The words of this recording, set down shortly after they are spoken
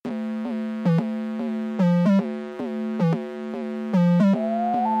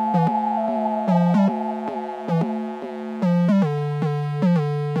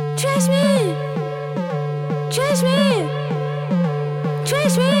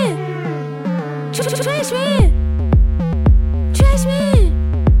Trash man. Trash man.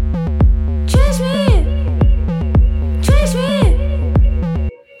 Trash man. Trash man.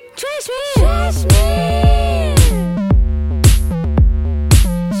 Trash man. Trash man.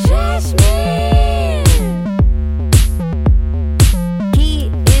 Trash man. He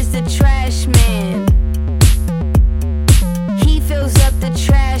is the trash man. He fills up the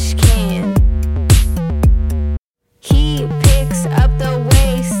trash can. He picks up the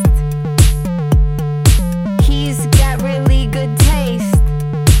waste. He's got really good taste.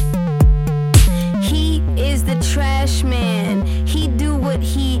 He is the trash man. He do what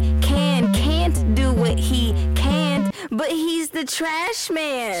he can, can't do what he can't, but he's the trash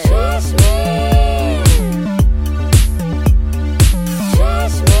man. Trash man.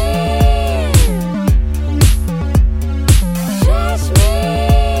 Trash man. Trash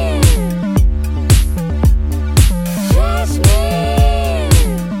man. Trash man.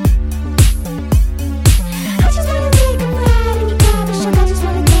 I just wanna take a ride in your garbage truck. I just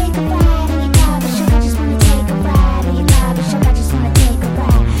wanna take a ride in your garbage truck. I just wanna take a ride in your garbage truck. I just wanna take a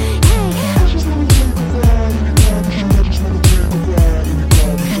ride. Hey, I just wanna take a ride in your garbage truck. I just wanna take a ride in your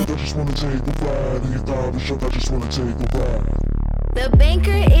garbage truck. I just wanna take a ride in your garbage truck. I just wanna take a ride. The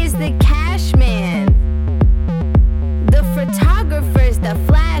banker is the cash man. The photographer's the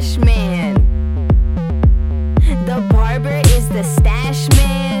flash man. The barber is the stash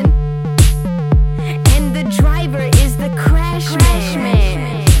man.